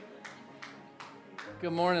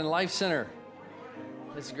Good morning, Life Center.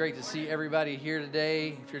 It's great to see everybody here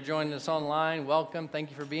today. If you're joining us online, welcome. Thank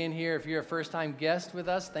you for being here. If you're a first-time guest with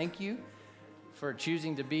us, thank you for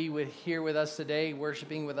choosing to be here with us today,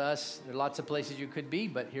 worshiping with us. There are lots of places you could be,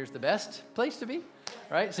 but here's the best place to be,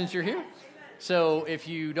 right, since you're here. So if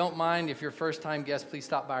you don't mind, if you're a first-time guest, please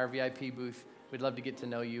stop by our VIP booth. We'd love to get to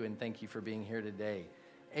know you, and thank you for being here today.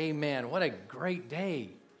 Amen. What a great day.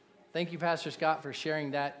 Thank you, Pastor Scott, for sharing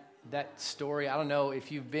that story. I don't know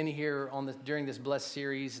if you've been here during this blessed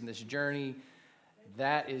series and this journey.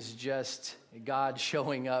 That is just God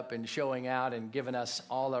showing up and showing out and giving us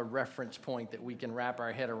all a reference point that we can wrap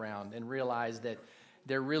our head around and realize that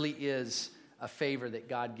there really is a favor that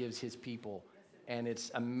God gives his people, and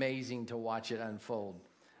it's amazing to watch it unfold.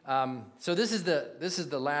 So this is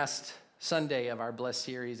the last Sunday of our blessed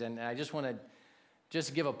series, and I just want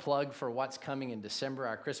to give a plug for what's coming in December,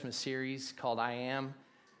 our Christmas series called I Am.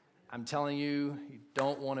 I'm telling you, you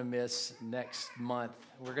don't want to miss next month.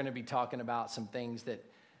 We're going to be talking about some things that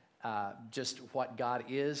just what God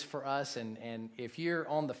is for us. And if you're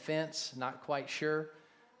on the fence, not quite sure,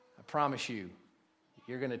 I promise you,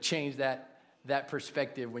 you're going to change that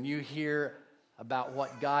perspective. When you hear about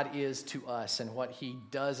what God is to us and what he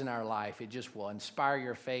does in our life, it just will inspire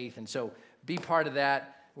your faith. And so be part of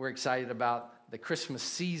that. We're excited about the Christmas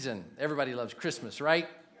season. Everybody loves Christmas, right?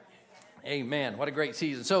 Amen. What a great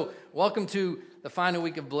season. So welcome to the final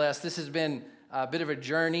week of Blessed. This has been a bit of a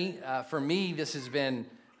journey. For me, this has been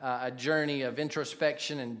a journey of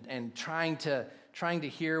introspection and trying to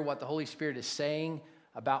hear what the Holy Spirit is saying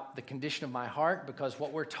about the condition of my heart, because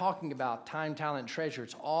what we're talking about, time, talent, treasure,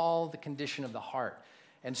 it's all the condition of the heart.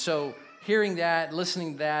 And so hearing that,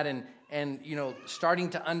 listening to that, and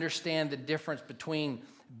starting to understand the difference between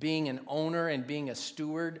being an owner and being a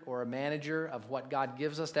steward or a manager of what God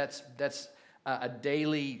gives us, that's a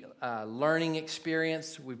daily learning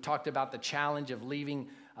experience. We've talked about the challenge of leaving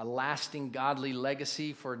a lasting godly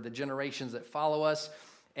legacy for the generations that follow us.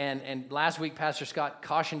 And last week, Pastor Scott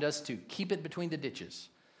cautioned us to keep it between the ditches,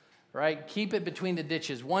 right? Keep it between the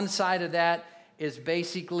ditches. One side of that is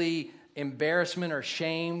basically embarrassment or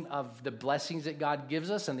shame of the blessings that God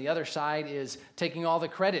gives us, and the other side is taking all the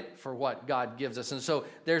credit for what God gives us. And so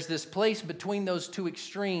there's this place between those two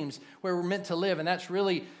extremes where we're meant to live, and that's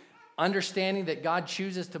really understanding that God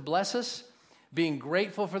chooses to bless us, being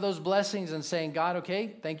grateful for those blessings and saying, God,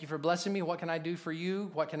 okay, thank you for blessing me. What can I do for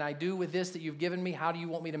you? What can I do with this that you've given me? How do you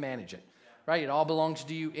want me to manage it? Right? It all belongs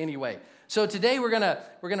to you anyway. So today we're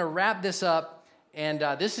gonna wrap this up, and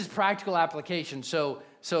this is practical application.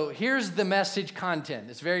 So here's the message content.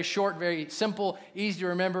 It's very short, very simple, easy to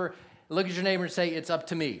remember. Look at your neighbor and say, it's up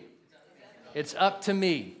to me. It's up to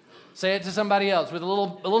me. Say it to somebody else with a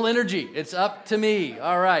little energy. It's up to me.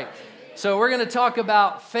 All right. So we're going to talk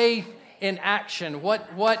about faith in action, what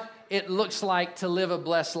it looks like to live a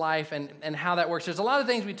blessed life and how that works. There's a lot of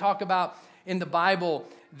things we talk about in the Bible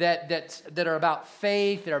that are about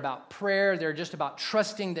faith, they're about prayer, they're just about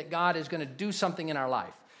trusting that God is going to do something in our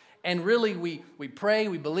life. And really, we pray,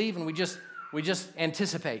 we believe, and we just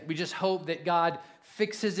anticipate. We just hope that God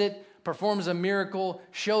fixes it, performs a miracle,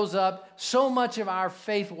 shows up. So much of our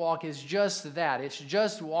faith walk is just that. It's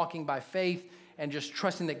just walking by faith and just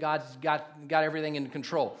trusting that God's got everything in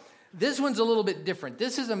control. This one's a little bit different.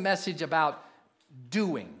 This is a message about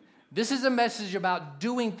doing. This is a message about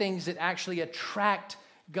doing things that actually attract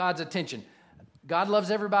God's attention. God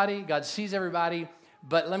loves everybody. God sees everybody.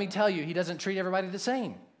 But let me tell you, he doesn't treat everybody the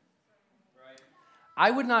same. I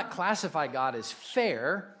would not classify God as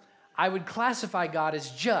fair. I would classify God as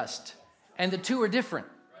just. And the two are different,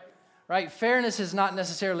 right? Fairness is not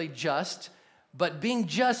necessarily just, but being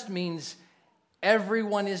just means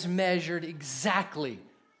everyone is measured exactly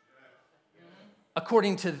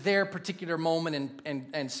according to their particular moment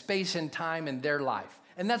and space and time in their life.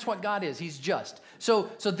 And that's what God is. He's just. So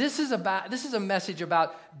this is a message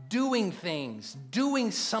about doing things,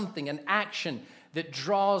 doing something, an action that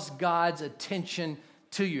draws God's attention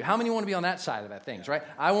to you. How many want to be on that side of things, right?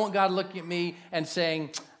 I want God looking at me and saying,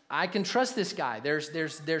 I can trust this guy.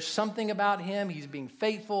 There's something about him. He's being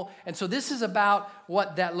faithful. And so this is about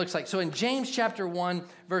what that looks like. So in James chapter 1,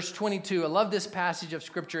 verse 22, I love this passage of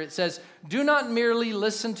Scripture. It says, do not merely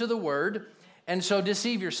listen to the word and so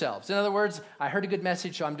deceive yourselves. In other words, I heard a good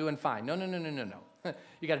message, so I'm doing fine. No.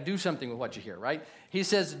 You got to do something with what you hear, right? He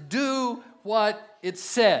says, do what it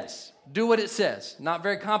says. Do what it says. Not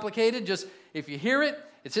very complicated. Just if you hear it,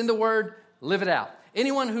 it's in the word, live it out.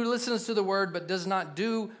 Anyone who listens to the word but does not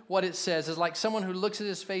do what it says is like someone who looks at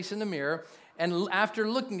his face in the mirror and after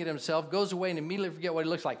looking at himself goes away and immediately forget what he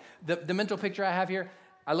looks like. The mental picture I have here,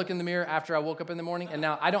 I look in the mirror after I woke up in the morning, and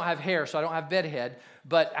now I don't have hair, so I don't have bed head,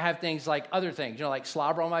 but I have things like other things, like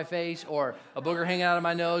slobber on my face or a booger hanging out of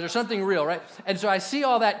my nose or something real, right? And so I see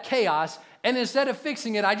all that chaos, and instead of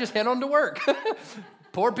fixing it, I just head on to work.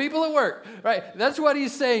 Poor people at work, right? That's what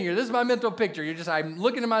he's saying here. This is my mental picture. I'm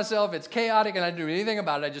looking at myself, it's chaotic, and I don't do anything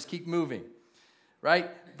about it. I just keep moving,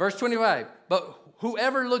 right? Verse 25, but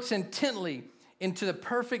whoever looks intently into the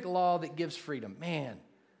perfect law that gives freedom. Man,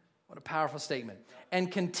 what a powerful statement.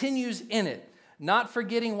 And continues in it, not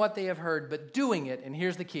forgetting what they have heard, but doing it. And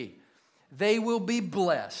here's the key. They will be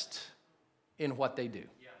blessed in what they do.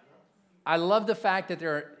 I love the fact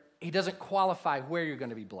that he doesn't qualify where you're going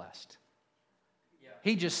to be blessed.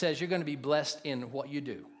 He just says you're going to be blessed in what you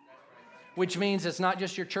do, which means it's not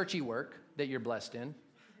just your churchy work that you're blessed in.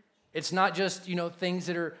 It's not just, things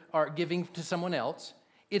that are giving to someone else.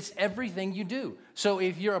 It's everything you do. So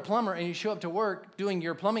if you're a plumber and you show up to work doing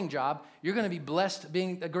your plumbing job, you're going to be blessed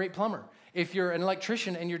being a great plumber. If you're an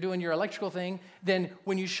electrician and you're doing your electrical thing, then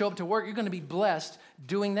when you show up to work, you're going to be blessed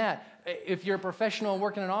doing that. If you're a professional and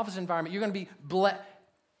work in an office environment, you're going to be blessed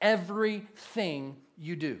everything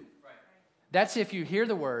you do. That's if you hear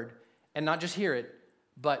the word and not just hear it,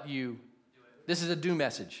 but you. This is a do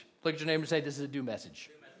message. Look at your neighbor and say, this is a do message.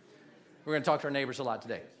 We're going to talk to our neighbors a lot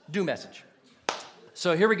today. Do message.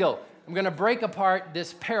 So here we go. I'm going to break apart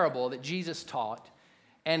this parable that Jesus taught,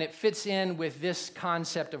 and it fits in with this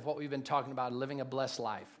concept of what we've been talking about, living a blessed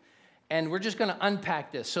life. And we're just going to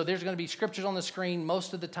unpack this. So there's going to be scriptures on the screen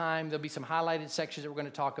most of the time. There'll be some highlighted sections that we're going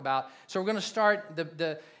to talk about. So we're going to start,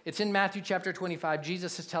 it's in Matthew chapter 25.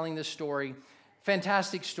 Jesus is telling this story.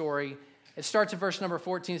 Fantastic story. It starts at verse number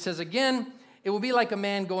 14. It says, again, it will be like a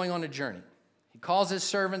man going on a journey. He calls his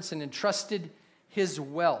servants and entrusted his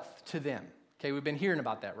wealth to them. Okay, we've been hearing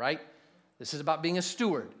about that, right? This is about being a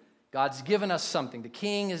steward. God's given us something. The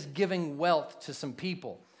king is giving wealth to some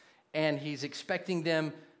people, and he's expecting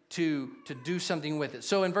them to do something with it.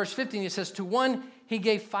 So in verse 15, it says, to one, he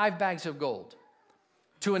gave 5 bags of gold.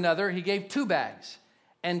 To another, he gave 2 bags.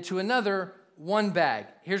 And to another, 1 bag.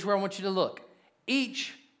 Here's where I want you to look.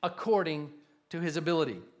 Each according to his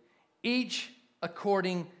ability. Each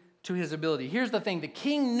according to his ability. Here's the thing. The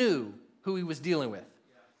king knew who he was dealing with.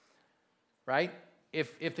 Right?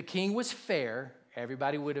 If the king was fair,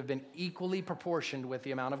 everybody would have been equally proportioned with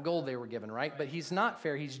the amount of gold they were given, right? But he's not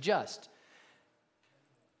fair. He's just.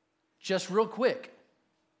 Just real quick,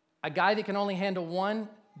 a guy that can only handle 1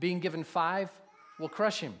 being given 5 will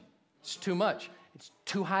crush him. It's too much. It's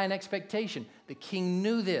too high an expectation. The king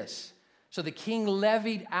knew this. So the king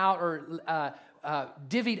levied out or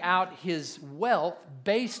divvied out his wealth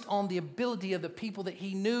based on the ability of the people that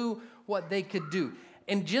he knew what they could do.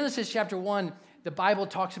 In Genesis chapter 1, the Bible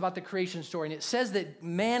talks about the creation story, and it says that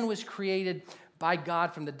man was created by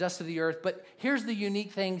God from the dust of the earth. But here's the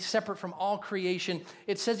unique thing, separate from all creation.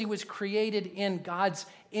 It says he was created in God's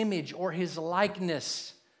image or his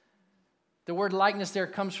likeness. The word likeness there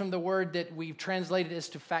comes from the word that we've translated as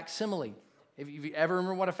to facsimile. If you ever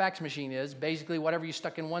remember what a fax machine is, basically whatever you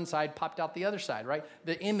stuck in one side popped out the other side, right?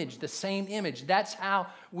 The image, the same image. That's how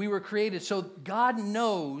we were created. So God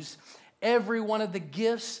knows every one of the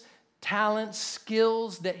gifts, talents,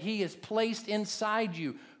 skills that he has placed inside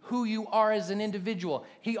you, who you are as an individual.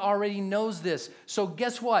 He already knows this. So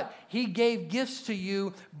guess what? He gave gifts to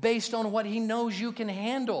you based on what he knows you can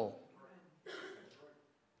handle.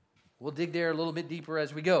 We'll dig there a little bit deeper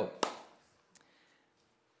as we go.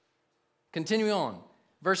 Continuing on.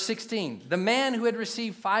 Verse 16. The man who had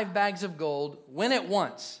received 5 bags of gold went at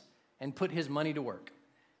once and put his money to work.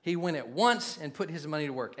 He went at once and put his money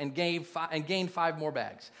to work and gained 5 more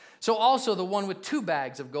bags. So also the one with 2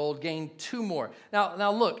 bags of gold gained 2 more.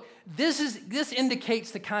 Now look, this indicates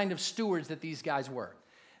the kind of stewards that these guys were.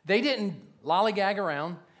 They didn't lollygag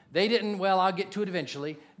around. They didn't, I'll get to it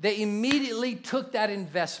eventually. They immediately took that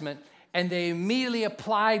investment and they immediately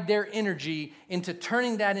applied their energy into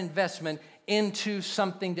turning that investment into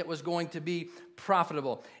something that was going to be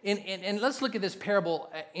profitable. And let's look at this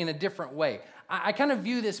parable in a different way. I kind of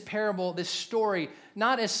view this parable, this story,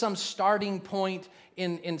 not as some starting point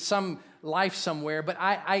in some life somewhere, but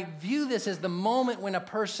I view this as the moment when a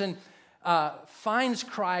person finds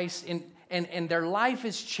Christ and their life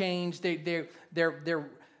is changed. They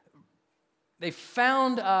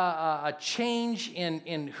found a change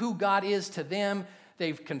in who God is to them.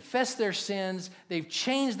 They've confessed their sins. They've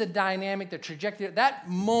changed the dynamic, the trajectory. That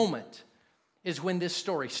moment is when this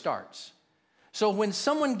story starts. So when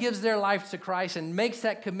someone gives their life to Christ and makes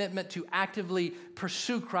that commitment to actively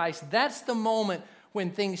pursue Christ, that's the moment when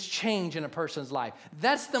things change in a person's life.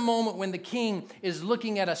 That's the moment when the king is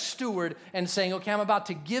looking at a steward and saying, okay, I'm about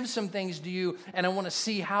to give some things to you, and I want to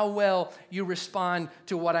see how well you respond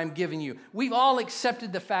to what I'm giving you. We've all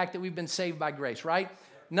accepted the fact that we've been saved by grace, right?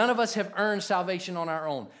 None of us have earned salvation on our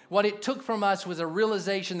own. What it took from us was a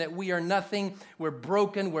realization that we are nothing, we're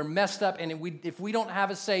broken, we're messed up, and if we don't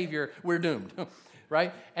have a Savior, we're doomed,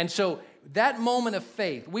 right? And so that moment of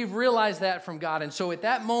faith, we've realized that from God. And so at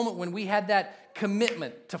that moment when we had that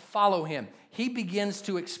commitment to follow Him, He begins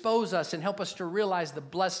to expose us and help us to realize the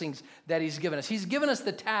blessings that He's given us. He's given us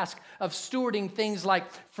the task of stewarding things like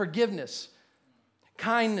forgiveness,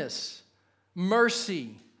 kindness,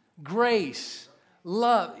 mercy, grace,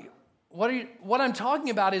 love. What I'm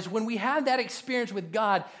talking about is when we have that experience with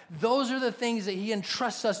God, those are the things that He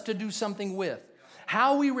entrusts us to do something with.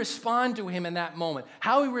 How we respond to Him in that moment,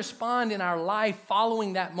 how we respond in our life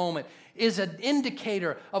following that moment is an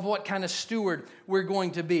indicator of what kind of steward we're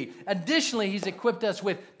going to be. Additionally, He's equipped us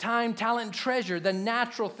with time, talent, and treasure, the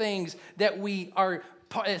natural things that we are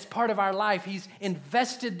as part of our life. He's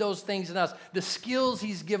invested those things in us, the skills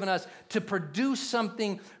He's given us to produce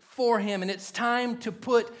something for Him, and it's time to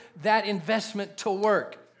put that investment to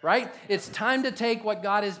work. Right? It's time to take what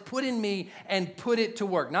God has put in me and put it to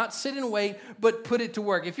work. Not sit and wait, but put it to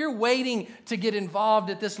work. If you're waiting to get involved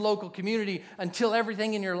at this local community until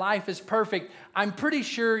everything in your life is perfect, I'm pretty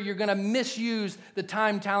sure you're going to misuse the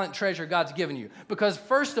time, talent, treasure God's given you. Because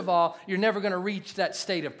first of all, you're never going to reach that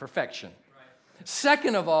state of perfection. Right.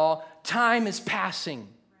 Second of all, time is passing.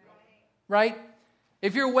 Right?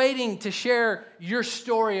 If you're waiting to share your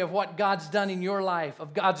story of what God's done in your life,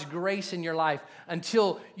 of God's grace in your life,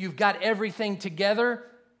 until you've got everything together,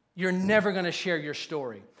 you're never going to share your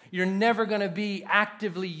story. You're never going to be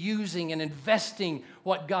actively using and investing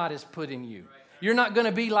what God has put in you. You're not going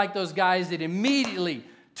to be like those guys that immediately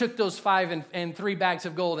took those 5 and 3 bags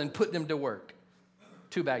of gold and put them to work.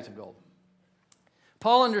 2 bags of gold.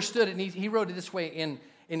 Paul understood it, and he wrote it this way in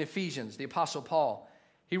Ephesians, the Apostle Paul.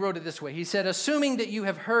 He wrote it this way. He said, assuming that you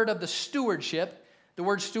have heard of the stewardship, the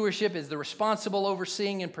word stewardship is the responsible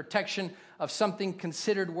overseeing and protection of something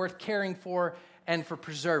considered worth caring for and for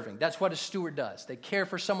preserving. That's what a steward does. They care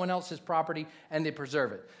for someone else's property and they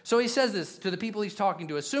preserve it. So he says this to the people he's talking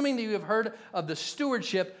to, assuming that you have heard of the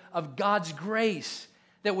stewardship of God's grace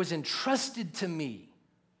that was entrusted to me.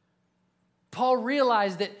 Paul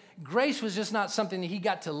realized that grace was just not something that he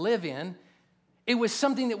got to live in. It was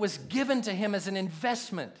something that was given to him as an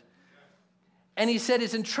investment. And he said,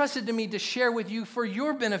 it's entrusted to me to share with you for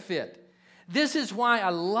your benefit. This is why I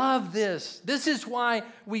love this. This is why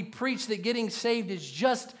we preach that getting saved is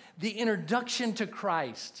just the introduction to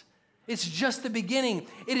Christ. It's just the beginning.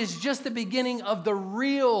 It is just the beginning of the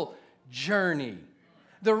real journey.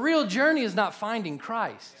 The real journey is not finding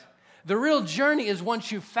Christ. The real journey is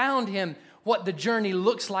once you've found Him, what the journey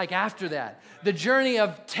looks like after that. The journey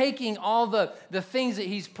of taking all the things that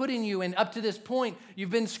He's put in you, and up to this point, you've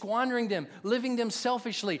been squandering them, living them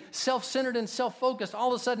selfishly, self-centered and self-focused.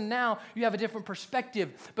 All of a sudden now, you have a different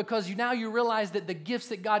perspective because now you realize that the gifts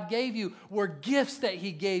that God gave you were gifts that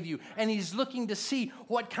He gave you. And He's looking to see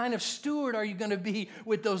what kind of steward are you going to be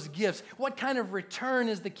with those gifts? What kind of return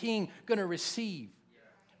is the King going to receive?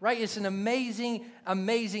 Right? It's an amazing,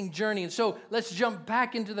 amazing journey. And so let's jump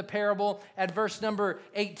back into the parable at verse number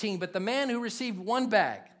 18. But the man who received 1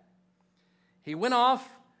 bag, he went off,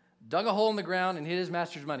 dug a hole in the ground, and hid his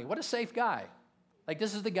master's money. What a safe guy. Like,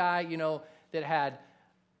 this is the guy, that had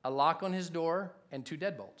a lock on his door and 2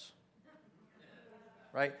 deadbolts.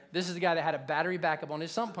 Right? This is the guy that had a battery backup on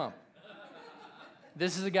his sump pump.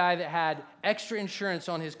 This is the guy that had extra insurance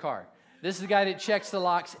on his car. This is the guy that checks the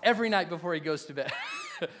locks every night before he goes to bed.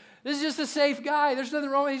 This is just a safe guy. There's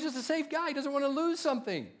nothing wrong with him. He's just a safe guy. He doesn't want to lose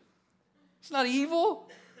something. He's not evil.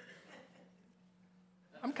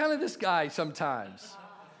 I'm kind of this guy sometimes.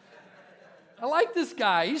 I like this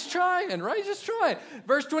guy. He's trying, right? He's just trying.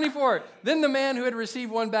 Verse 24, then the man who had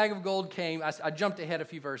received 1 bag of gold came. I jumped ahead a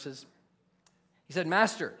few verses. He said,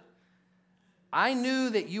 Master, I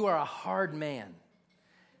knew that you are a hard man,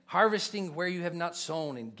 harvesting where you have not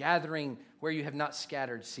sown and gathering where you have not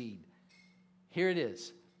scattered seed. Here it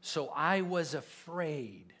is. So I was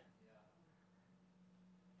afraid.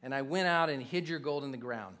 And I went out and hid your gold in the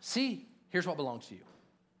ground. See, here's what belongs to you.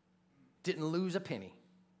 Didn't lose a penny.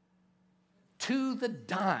 To the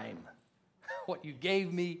dime. What you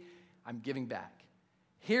gave me, I'm giving back.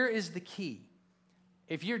 Here is the key.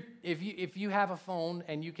 If you have a phone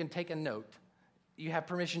and you can take a note, you have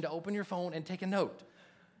permission to open your phone and take a note.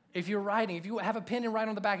 If you're writing, if you have a pen and write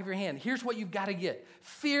on the back of your hand, here's what you've got to get.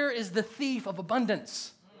 Fear is the thief of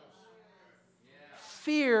abundance.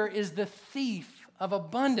 Fear is the thief of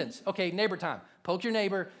abundance. Okay, neighbor time. Poke your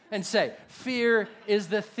neighbor and say, fear is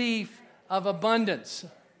the thief of abundance.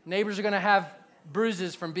 Neighbors are going to have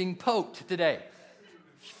bruises from being poked today.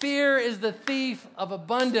 Fear is the thief of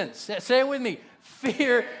abundance. Say it with me.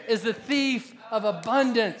 Fear is the thief of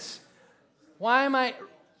abundance. Why am I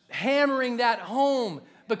hammering that home?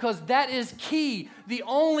 Because that is key. The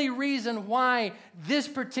only reason why this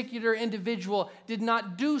particular individual did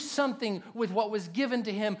not do something with what was given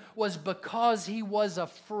to him was because he was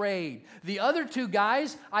afraid. The other two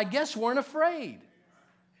guys, I guess, weren't afraid.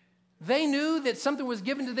 They knew that something was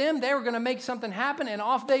given to them. They were going to make something happen, and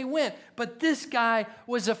off they went. But this guy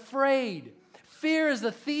was afraid. Fear is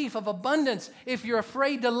the thief of abundance. If you're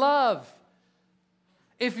afraid to love,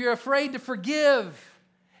 if you're afraid to forgive,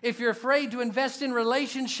 if you're afraid to invest in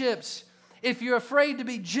relationships, if you're afraid to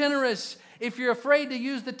be generous, if you're afraid to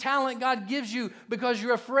use the talent God gives you because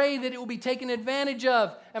you're afraid that it will be taken advantage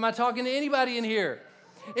of. Am I talking to anybody in here?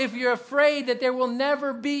 If you're afraid that there will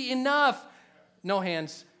never be enough, no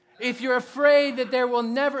hands. If you're afraid that there will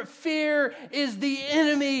never, fear is the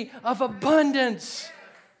enemy of abundance.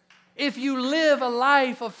 If you live a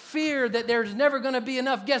life of fear that there's never going to be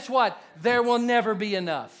enough, guess what? There will never be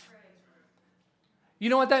enough. You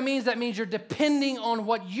know what that means? That means you're depending on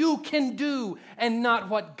what you can do and not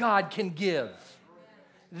what God can give.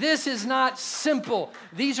 This is not simple.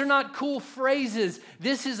 These are not cool phrases.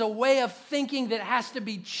 This is a way of thinking that has to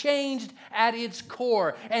be changed at its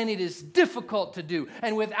core, and it is difficult to do.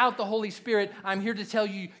 And without the Holy Spirit, I'm here to tell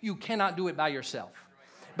you, you cannot do it by yourself.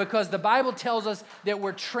 Because the Bible tells us that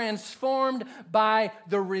we're transformed by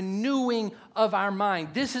the renewing of our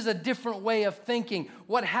mind. This is a different way of thinking.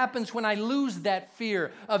 What happens when I lose that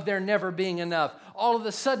fear of there never being enough? All of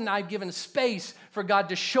a sudden, I've given space for God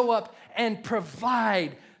to show up and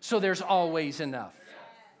provide so there's always enough.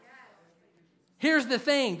 Here's the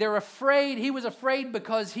thing. They're afraid. He was afraid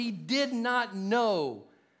because he did not know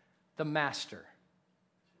the master.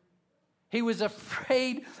 He was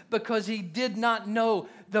afraid because he did not know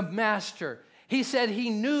the master. He said he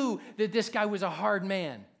knew that this guy was a hard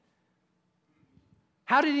man.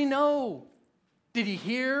 How did he know? Did he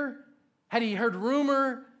hear? Had he heard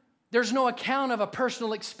rumor? There's no account of a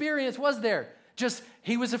personal experience, was there? Just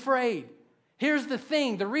he was afraid. Here's the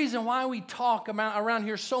thing. The reason why we talk around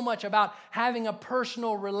here so much about having a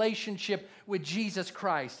personal relationship with Jesus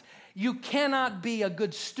Christ. You cannot be a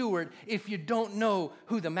good steward if you don't know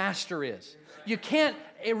who the master is. You can't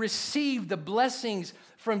receive the blessings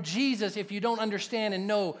from Jesus if you don't understand and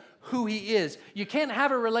know who he is. You can't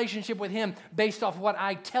have a relationship with him based off what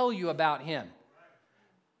I tell you about him.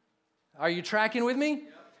 Are you tracking with me?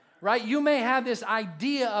 Right? You may have this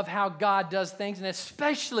idea of how God does things, and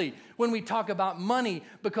especially when we talk about money,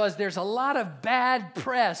 because there's a lot of bad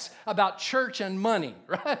press about church and money,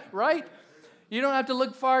 right? You don't have to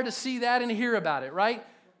look far to see that and hear about it, right?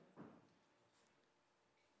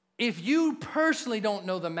 If you personally don't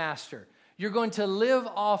know the master, you're going to live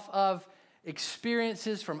off of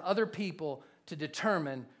experiences from other people to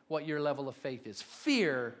determine what your level of faith is.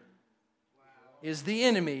 Fear is the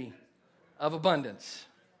enemy of abundance.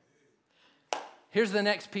 Here's the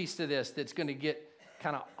next piece to this that's going to get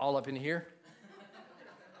kind of all up in here.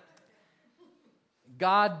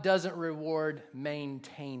 God doesn't reward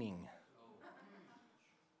maintaining.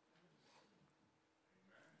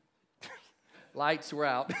 Lights were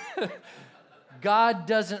out. God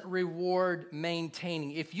doesn't reward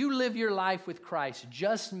maintaining. If you live your life with Christ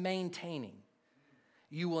just maintaining,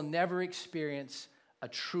 you will never experience a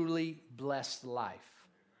truly blessed life.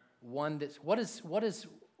 One that's what does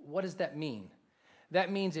that mean? That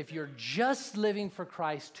means if you're just living for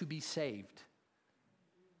Christ to be saved,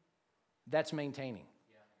 that's maintaining.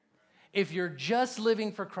 If you're just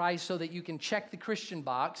living for Christ so that you can check the Christian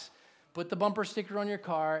box, put the bumper sticker on your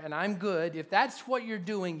car, and I'm good. If that's what you're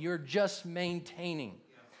doing, you're just maintaining.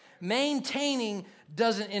 Maintaining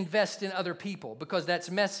doesn't invest in other people because that's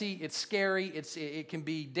messy, it's scary, it can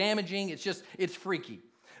be damaging, it's freaky.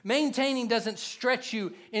 Maintaining doesn't stretch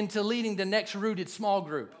you into leading the next rooted small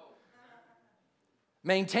group.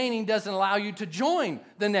 Maintaining doesn't allow you to join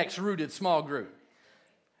the next rooted small group.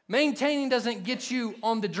 Maintaining doesn't get you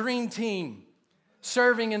on the dream team,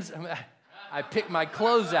 serving in... I picked my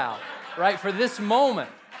clothes out, right, for this moment.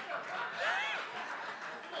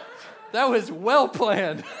 That was well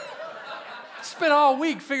planned. Spent all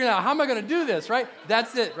week figuring out, how am I going to do this, right?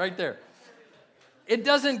 That's it right there. It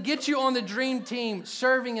doesn't get you on the dream team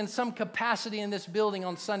serving in some capacity in this building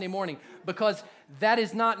on Sunday morning because that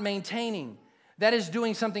is not maintaining. That is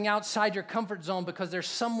doing something outside your comfort zone because there's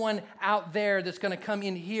someone out there that's going to come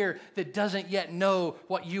in here that doesn't yet know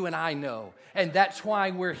what you and I know. And that's why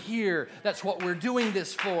we're here. That's what we're doing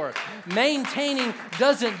this for. Maintaining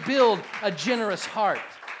doesn't build a generous heart.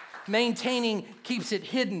 Maintaining keeps it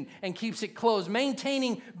hidden and keeps it closed.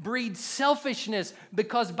 Maintaining breeds selfishness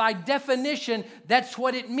because by definition, that's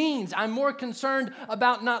what it means. I'm more concerned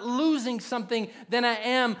about not losing something than I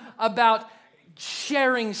am about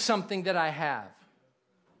sharing something that I have.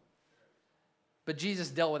 But Jesus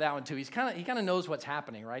dealt with that one too. He kind of knows what's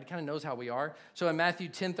happening, right? He kind of knows how we are. So in Matthew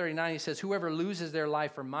 10:39, he says, whoever loses their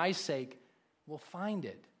life for my sake will find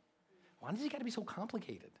it. Why does it got to be so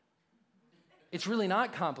complicated? It's really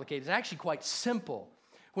not complicated. It's actually quite simple.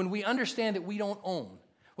 When we understand that we don't own,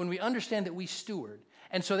 when we understand that we steward,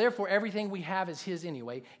 and so therefore everything we have is His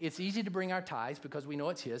anyway, it's easy to bring our tithes because we know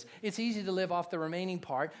it's His. It's easy to live off the remaining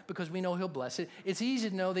part because we know He'll bless it. It's easy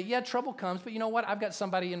to know that, yeah, trouble comes, but you know what? I've got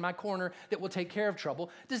somebody in my corner that will take care of trouble.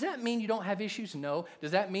 Does that mean you don't have issues? No.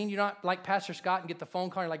 Does that mean you're not like Pastor Scott and get the phone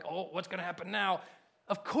call and you're like, oh, what's going to happen now?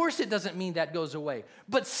 Of course it doesn't mean that goes away,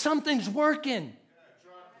 but something's working.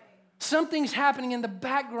 Something's happening in the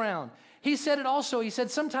background. He said it also. He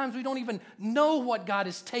said sometimes we don't even know what God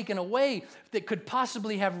has taken away that could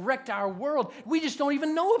possibly have wrecked our world. We just don't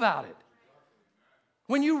even know about it.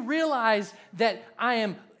 When you realize that I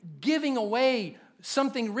am giving away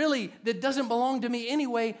something really that doesn't belong to me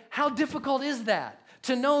anyway, how difficult is that?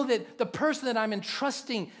 To know that the person that I'm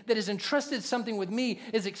entrusting, that has entrusted something with me,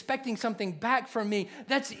 is expecting something back from me.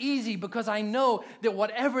 That's easy because I know that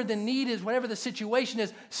whatever the need is, whatever the situation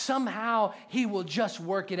is, somehow He will just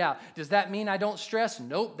work it out. Does that mean I don't stress?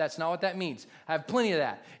 Nope, that's not what that means. I have plenty of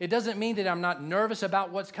that. It doesn't mean that I'm not nervous about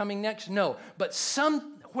what's coming next. No, but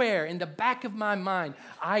somewhere in the back of my mind,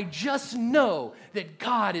 I just know that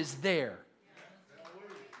God is there.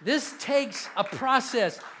 This takes a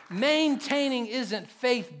process. Maintaining isn't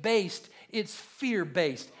faith-based, it's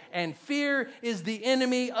fear-based. And fear is the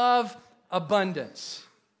enemy of abundance.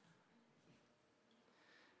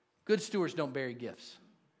 Good stewards don't bury gifts.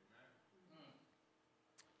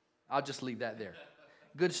 I'll just leave that there.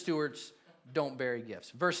 Good stewards don't bury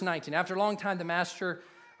gifts. Verse 19, after a long time, the master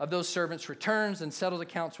of those servants returns and settles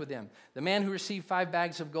accounts with them. The man who received 5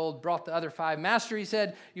 bags of gold brought the other 5. Master, he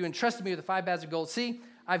said, you entrusted me with the 5 bags of gold. See,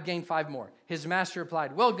 I've gained 5 more. His master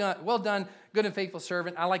replied, well done, good and faithful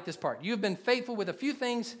servant. I like this part. You've been faithful with a few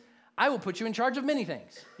things. I will put you in charge of many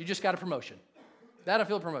things. You just got a promotion.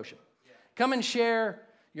 Battlefield promotion. Come and share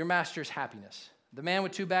your master's happiness. The man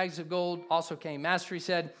with 2 bags of gold also came. Master, he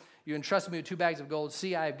said, you entrusted me with 2 bags of gold.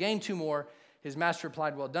 See, I have gained 2 more. His master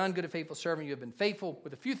replied, well done, good and faithful servant. You have been faithful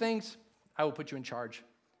with a few things. I will put you in charge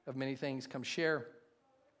of many things. Come share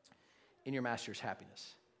in your master's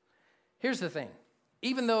happiness. Here's the thing.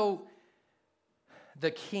 Even though the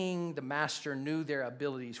king, the master, knew their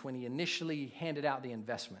abilities when he initially handed out the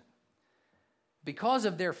investment, because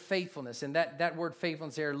of their faithfulness, and that word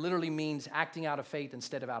faithfulness there literally means acting out of faith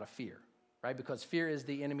instead of out of fear, right? Because fear is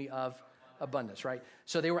the enemy of abundance, right?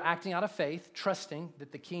 So they were acting out of faith, trusting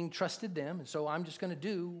that the king trusted them, and so I'm just going to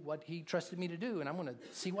do what he trusted me to do, and I'm going to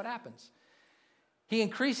see what happens. He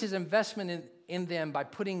increased his investment in them by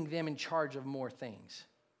putting them in charge of more things.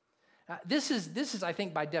 This is, I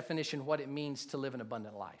think, by definition, what it means to live an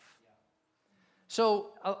abundant life. So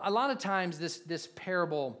a lot of times this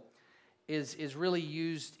parable is really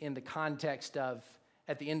used in the context of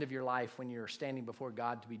at the end of your life when you're standing before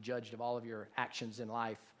God to be judged of all of your actions in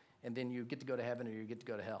life, and then you get to go to heaven or you get to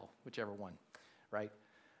go to hell, whichever one, right?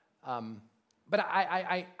 But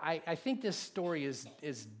I think this story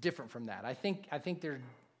is different from that. I think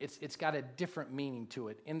it's got a different meaning to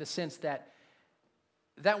it in the sense that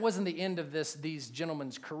wasn't the end of these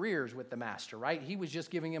gentlemen's careers with the master, right? He was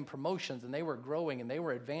just giving them promotions, and they were growing, and they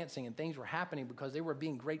were advancing, and things were happening because they were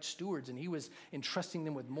being great stewards, and he was entrusting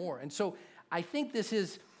them with more. And so I think this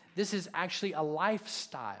is actually a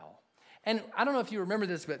lifestyle. And I don't know if you remember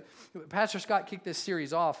this, but Pastor Scott kicked this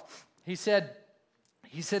series off. He said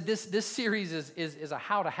this series is a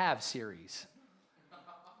how to have series.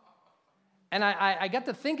 And I got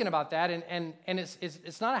to thinking about that, and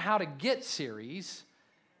it's not a how to get series.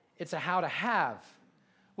 It's a how to have,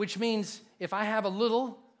 which means if I have a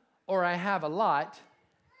little or I have a lot,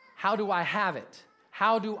 how do I have it?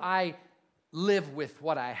 How do I live with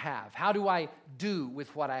what I have? How do I do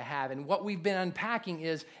with what I have? And what we've been unpacking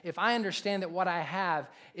is, if I understand that what I have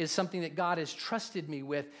is something that God has trusted me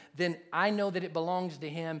with, then I know that it belongs to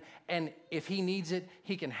Him, and if He needs it,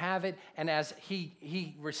 He can have it, and as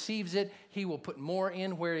He receives it, He will put more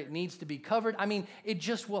in where it needs to be covered. I mean, it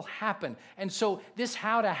just will happen. And so this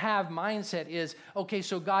how to have mindset is, okay,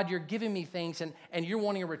 so God, you're giving me things, and you're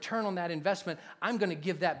wanting a return on that investment. I'm going to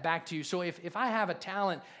give that back to you. So if I have a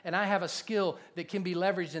talent and I have a skill that can be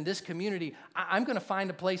leveraged in this community, I'm going to find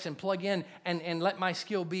a place and plug in and let my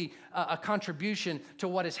skill be a contribution to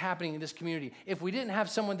what is happening in this community. If we didn't have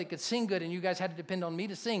someone that could sing good and you guys had to depend on me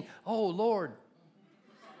to sing, oh, Lord.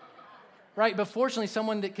 Right? But fortunately,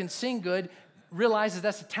 someone that can sing good realizes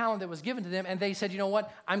that's a talent that was given to them, and they said, you know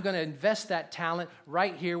what, I'm going to invest that talent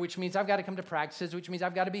right here, which means I've got to come to practices, which means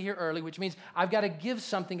I've got to be here early, which means I've got to give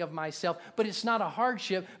something of myself, but it's not a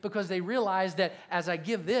hardship because they realize that as I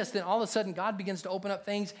give this, then all of a sudden God begins to open up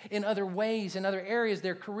things in other ways, in other areas.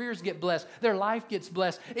 Their careers get blessed. Their life gets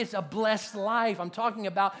blessed. It's a blessed life. I'm talking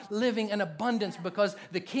about living in abundance because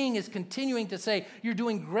the King is continuing to say, you're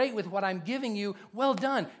doing great with what I'm giving you. Well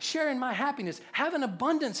done. Share in my happiness. Have an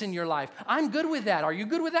abundance in your life. I'm good with that. Are you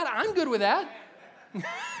good with that? I'm good with that.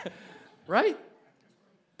 Right?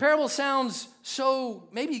 Parable sounds so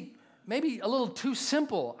maybe a little too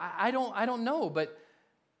simple. I don't know,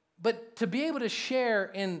 but to be able to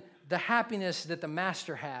share in the happiness that the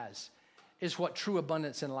master has is what true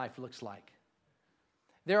abundance in life looks like.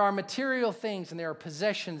 There are material things and there are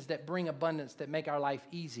possessions that bring abundance that make our life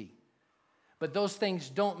easy. But those things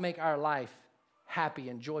don't make our life happy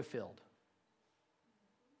and joy-filled.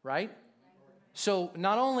 Right? So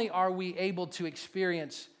not only are we able to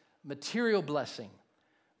experience material blessing,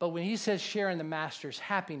 but when he says share in the master's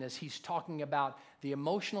happiness, he's talking about the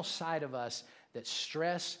emotional side of us that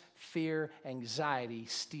stress, fear, anxiety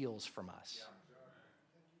steals from us.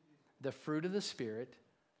 The fruit of the Spirit,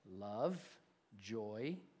 love,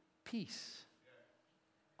 joy, peace.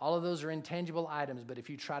 All of those are intangible items, but if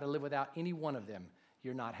you try to live without any one of them,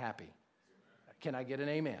 you're not happy. Can I get an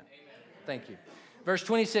amen? Amen. Thank you. Verse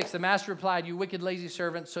 26, the master replied, you wicked, lazy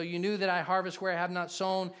servant, so you knew that I harvest where I have not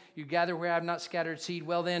sown, you gather where I have not scattered seed.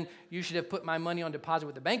 Well then, you should have put my money on deposit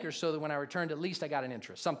with the bankers so that when I returned, at least I got an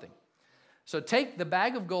interest, something. So take the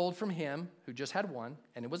bag of gold from him who just had one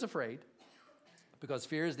and was afraid, because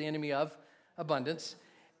fear is the enemy of abundance.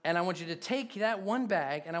 And I want you to take that one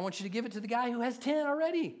bag and I want you to give it to the guy who has 10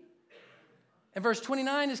 already. And verse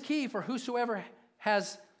 29 is key, for whosoever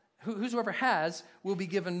has will be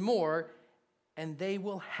given more, and they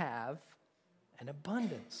will have an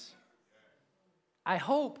abundance. I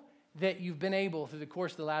hope that you've been able, through the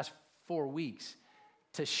course of the last 4 weeks,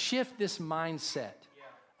 to shift this mindset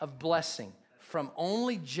of blessing from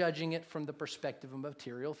only judging it from the perspective of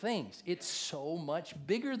material things. It's so much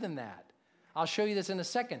bigger than that. I'll show you this in a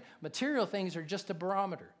second. Material things are just a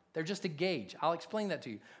barometer. They're just a gauge. I'll explain that to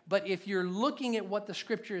you. But if you're looking at what the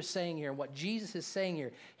Scripture is saying here, and what Jesus is saying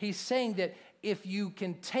here, he's saying that if you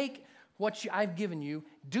can take what I've given you,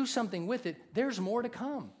 do something with it, there's more to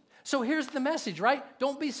come. So here's the message, right?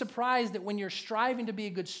 Don't be surprised that when you're striving to be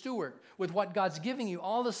a good steward with what God's giving you,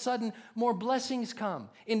 all of a sudden more blessings come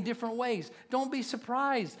in different ways. Don't be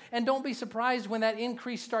surprised. And don't be surprised when that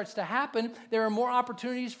increase starts to happen, there are more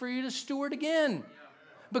opportunities for you to steward again.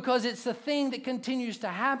 Because it's the thing that continues to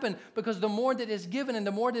happen. Because the more that is given and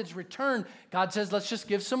the more that is returned, God says, let's just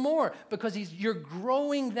give some more. Because you're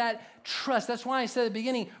growing that trust. That's why I said at the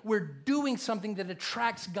beginning, we're doing something that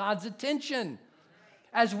attracts God's attention.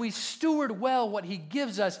 As we steward well what he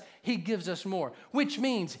gives us more. Which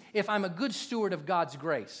means, if I'm a good steward of God's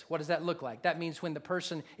grace, what does that look like? That means when the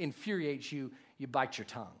person infuriates you, you bite your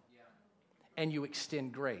tongue. And you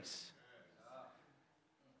extend grace.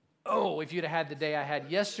 Oh, if you'd have had the day I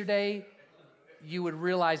had yesterday, you would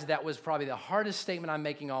realize that was probably the hardest statement I'm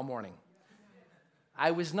making all morning.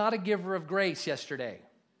 I was not a giver of grace yesterday.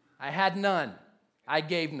 I had none. I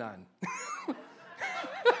gave none.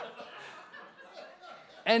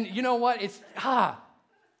 And you know what?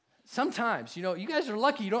 Sometimes, you guys are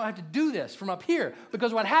lucky you don't have to do this from up here.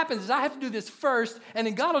 Because what happens is I have to do this first, and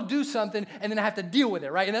then God will do something, and then I have to deal with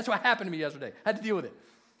it, right? And that's what happened to me yesterday. I had to deal with it.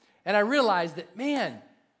 And I realized that, man,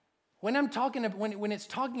 when it's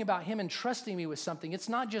talking about him entrusting me with something, it's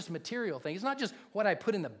not just material thing. It's not just what I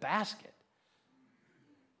put in the basket.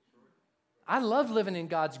 I love living in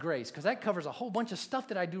God's grace because that covers a whole bunch of stuff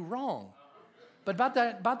that I do wrong. But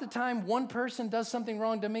about the time one person does something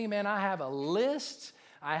wrong to me, man, I have a list,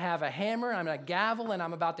 I have a hammer, I'm a gavel, and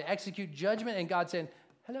I'm about to execute judgment. And God's saying,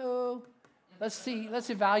 hello, let's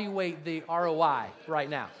evaluate the ROI right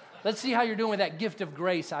now. Let's see how you're doing with that gift of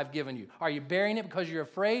grace I've given you. Are you bearing it because you're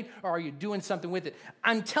afraid, or are you doing something with it?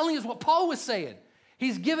 I'm telling you what Paul was saying.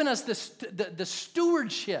 He's given us the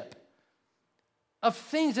stewardship of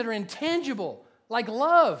things that are intangible, like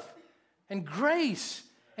love and grace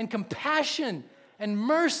and compassion and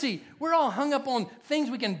mercy. We're all hung up on things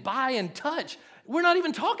we can buy and touch. We're not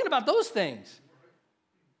even talking about those things.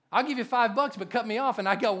 I'll give you $5, but cut me off and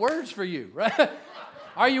I got words for you, right?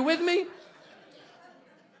 Are you with me?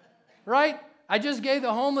 Right? I just gave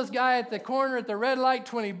the homeless guy at the corner at the red light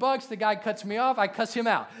 $20. The guy cuts me off. I cuss him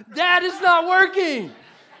out. That is not working.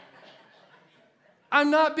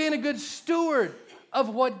 I'm not being a good steward of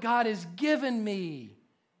what God has given me.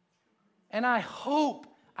 And I hope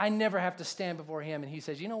I never have to stand before him and he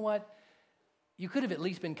says, you know what? You could have at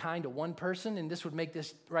least been kind to one person and this would make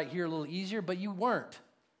this right here a little easier, but you weren't.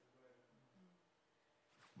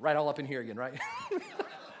 Right all up in here again, right?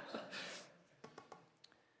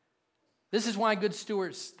 This is why good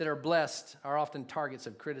stewards that are blessed are often targets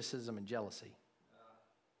of criticism and jealousy.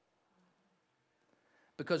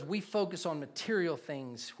 Because we focus on material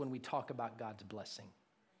things when we talk about God's blessing.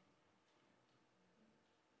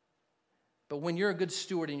 But when you're a good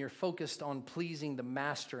steward and you're focused on pleasing the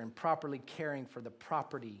master and properly caring for the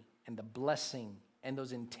property and the blessing and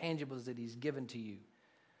those intangibles that he's given to you,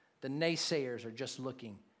 the naysayers are just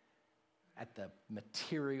looking at the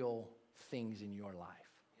material things in your life.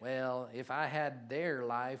 Well, if I had their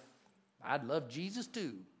life, I'd love Jesus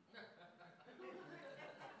too.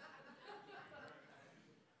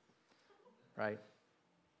 Right?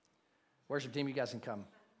 Worship team, you guys can come.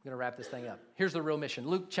 I'm going to wrap this thing up. Here's the real mission.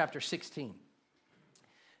 Luke chapter 16.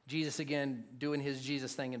 Jesus again doing his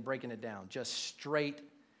Jesus thing and breaking it down, just straight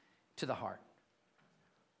to the heart.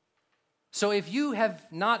 So if you have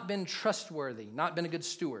not been trustworthy, not been a good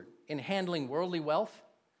steward in handling worldly wealth,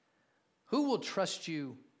 who will trust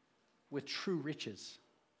you with true riches?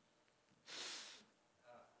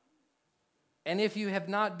 And if you have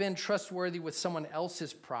not been trustworthy with someone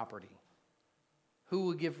else's property, who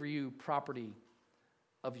will give for you property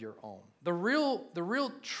of your own? The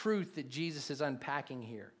real truth that Jesus is unpacking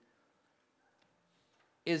here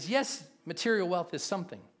is, yes, material wealth is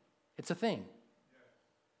something. It's a thing.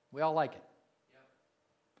 We all like it.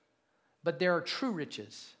 But there are true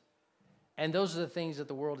riches, and those are the things that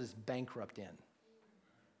the world is bankrupt in.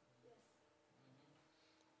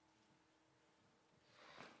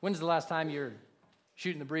 When's the last time you're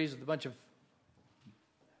shooting the breeze with a bunch of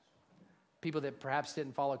people that perhaps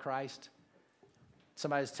didn't follow Christ?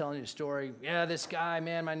 Somebody's telling you a story. Yeah, this guy,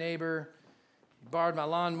 man, my neighbor, he borrowed my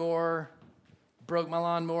lawnmower, broke my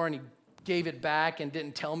lawnmower, and he gave it back and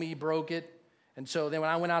didn't tell me he broke it. And so then when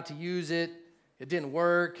I went out to use it, it didn't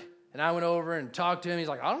work. And I went over and talked to him. He's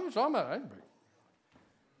like, I don't know what you're talking about.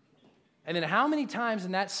 And then how many times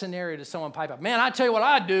in that scenario does someone pipe up? Man, I tell you what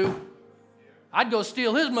I'd do. I'd go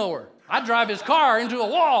steal his mower. I'd drive his car into a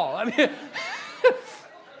wall. I mean,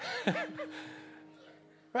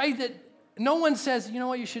 right? That no one says, you know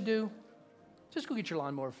what you should do? Just go get your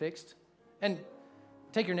lawnmower fixed and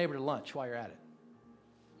take your neighbor to lunch while you're at it.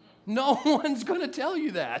 No one's going to tell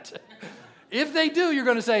you that. If they do, you're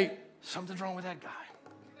going to say, something's wrong with that guy.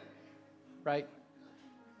 Right?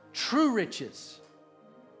 True riches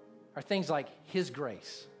are things like his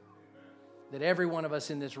grace that every one of us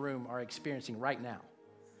in this room are experiencing right now.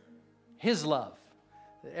 His love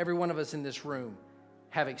that every one of us in this room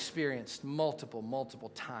have experienced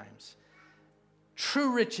multiple times.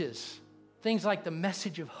 True riches, things like the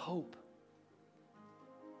message of hope.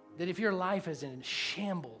 That if your life is in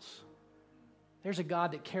shambles, there's a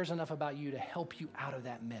God that cares enough about you to help you out of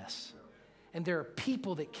that mess. And there are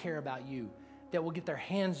people that care about you that will get their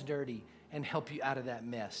hands dirty and help you out of that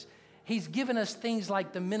mess. He's given us things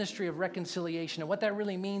like the ministry of reconciliation. And what that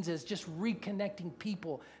really means is just reconnecting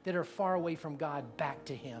people that are far away from God back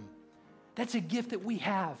to him. That's a gift that we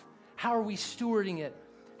have. How are we stewarding it?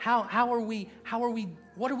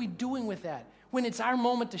 What are we doing with that? When it's our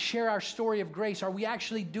moment to share our story of grace, are we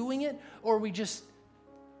actually doing it, or are we just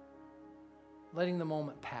letting the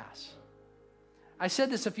moment pass? I said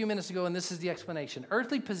this a few minutes ago, and this is the explanation.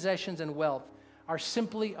 Earthly possessions and wealth are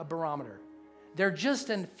simply a barometer. They're just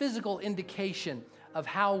a physical indication of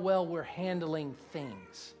how well we're handling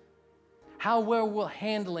things, how well we're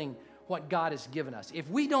handling what God has given us. If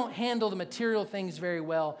we don't handle the material things very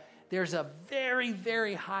well, there's a very,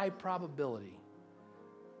 very high probability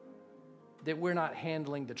that we're not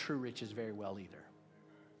handling the true riches very well either.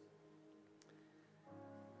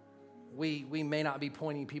 We may not be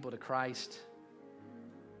pointing people to Christ.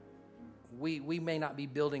 We may not be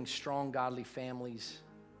building strong, godly families.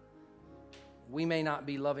 We may not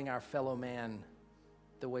be loving our fellow man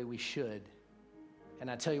the way we should. And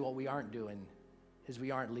I tell you what we aren't doing is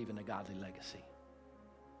we aren't leaving a godly legacy.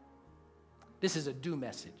 This is a do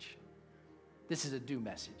message. This is a do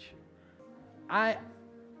message.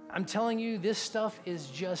 I'm telling you, this stuff is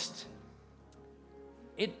just,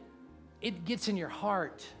 it gets in your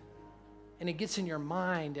heart and it gets in your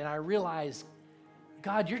mind. And I realize,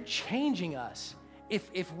 God, you're changing us.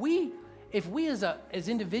 If we as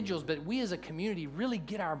individuals, but we as a community really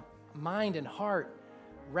get our mind and heart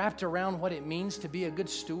wrapped around what it means to be a good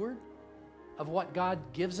steward of what God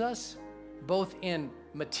gives us, both in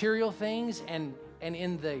material things and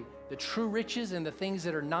in the true riches and the things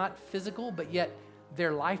that are not physical, but yet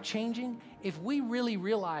they're life-changing. If we really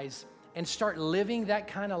realize and start living that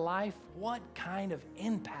kind of life, what kind of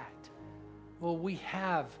impact will we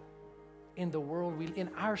have in the world, in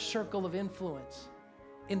our circle of influence,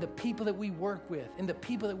 in the people that we work with, in the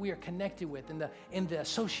people that we are connected with, in the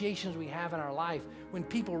associations we have in our life, when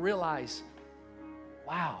people realize,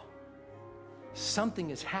 wow,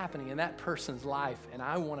 something is happening in that person's life, and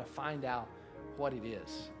I want to find out what it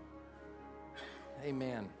is.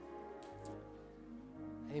 Amen.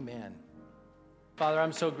 Amen. Father,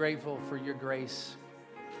 I'm so grateful for your grace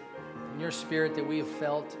and your spirit that we have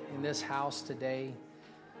felt in this house today.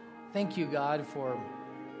 Thank you, God, for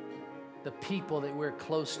the people that we're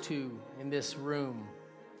close to in this room.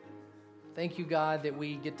 Thank you, God, that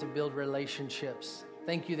we get to build relationships.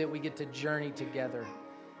 Thank you that we get to journey together.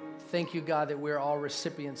 Thank you, God, that we're all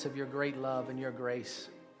recipients of your great love and your grace.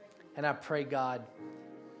 And I pray, God,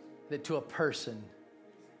 that to a person,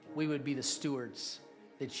 we would be the stewards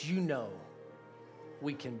that you know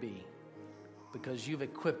we can be, because you've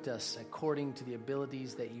equipped us according to the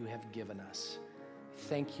abilities that you have given us.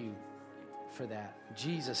 Thank you for that. In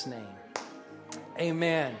Jesus' name,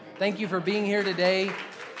 amen. Thank you for being here today.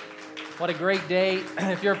 What a great day.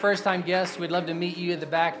 If you're a first-time guest, we'd love to meet you at the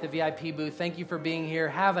back of the VIP booth. Thank you for being here.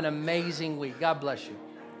 Have an amazing week. God bless you.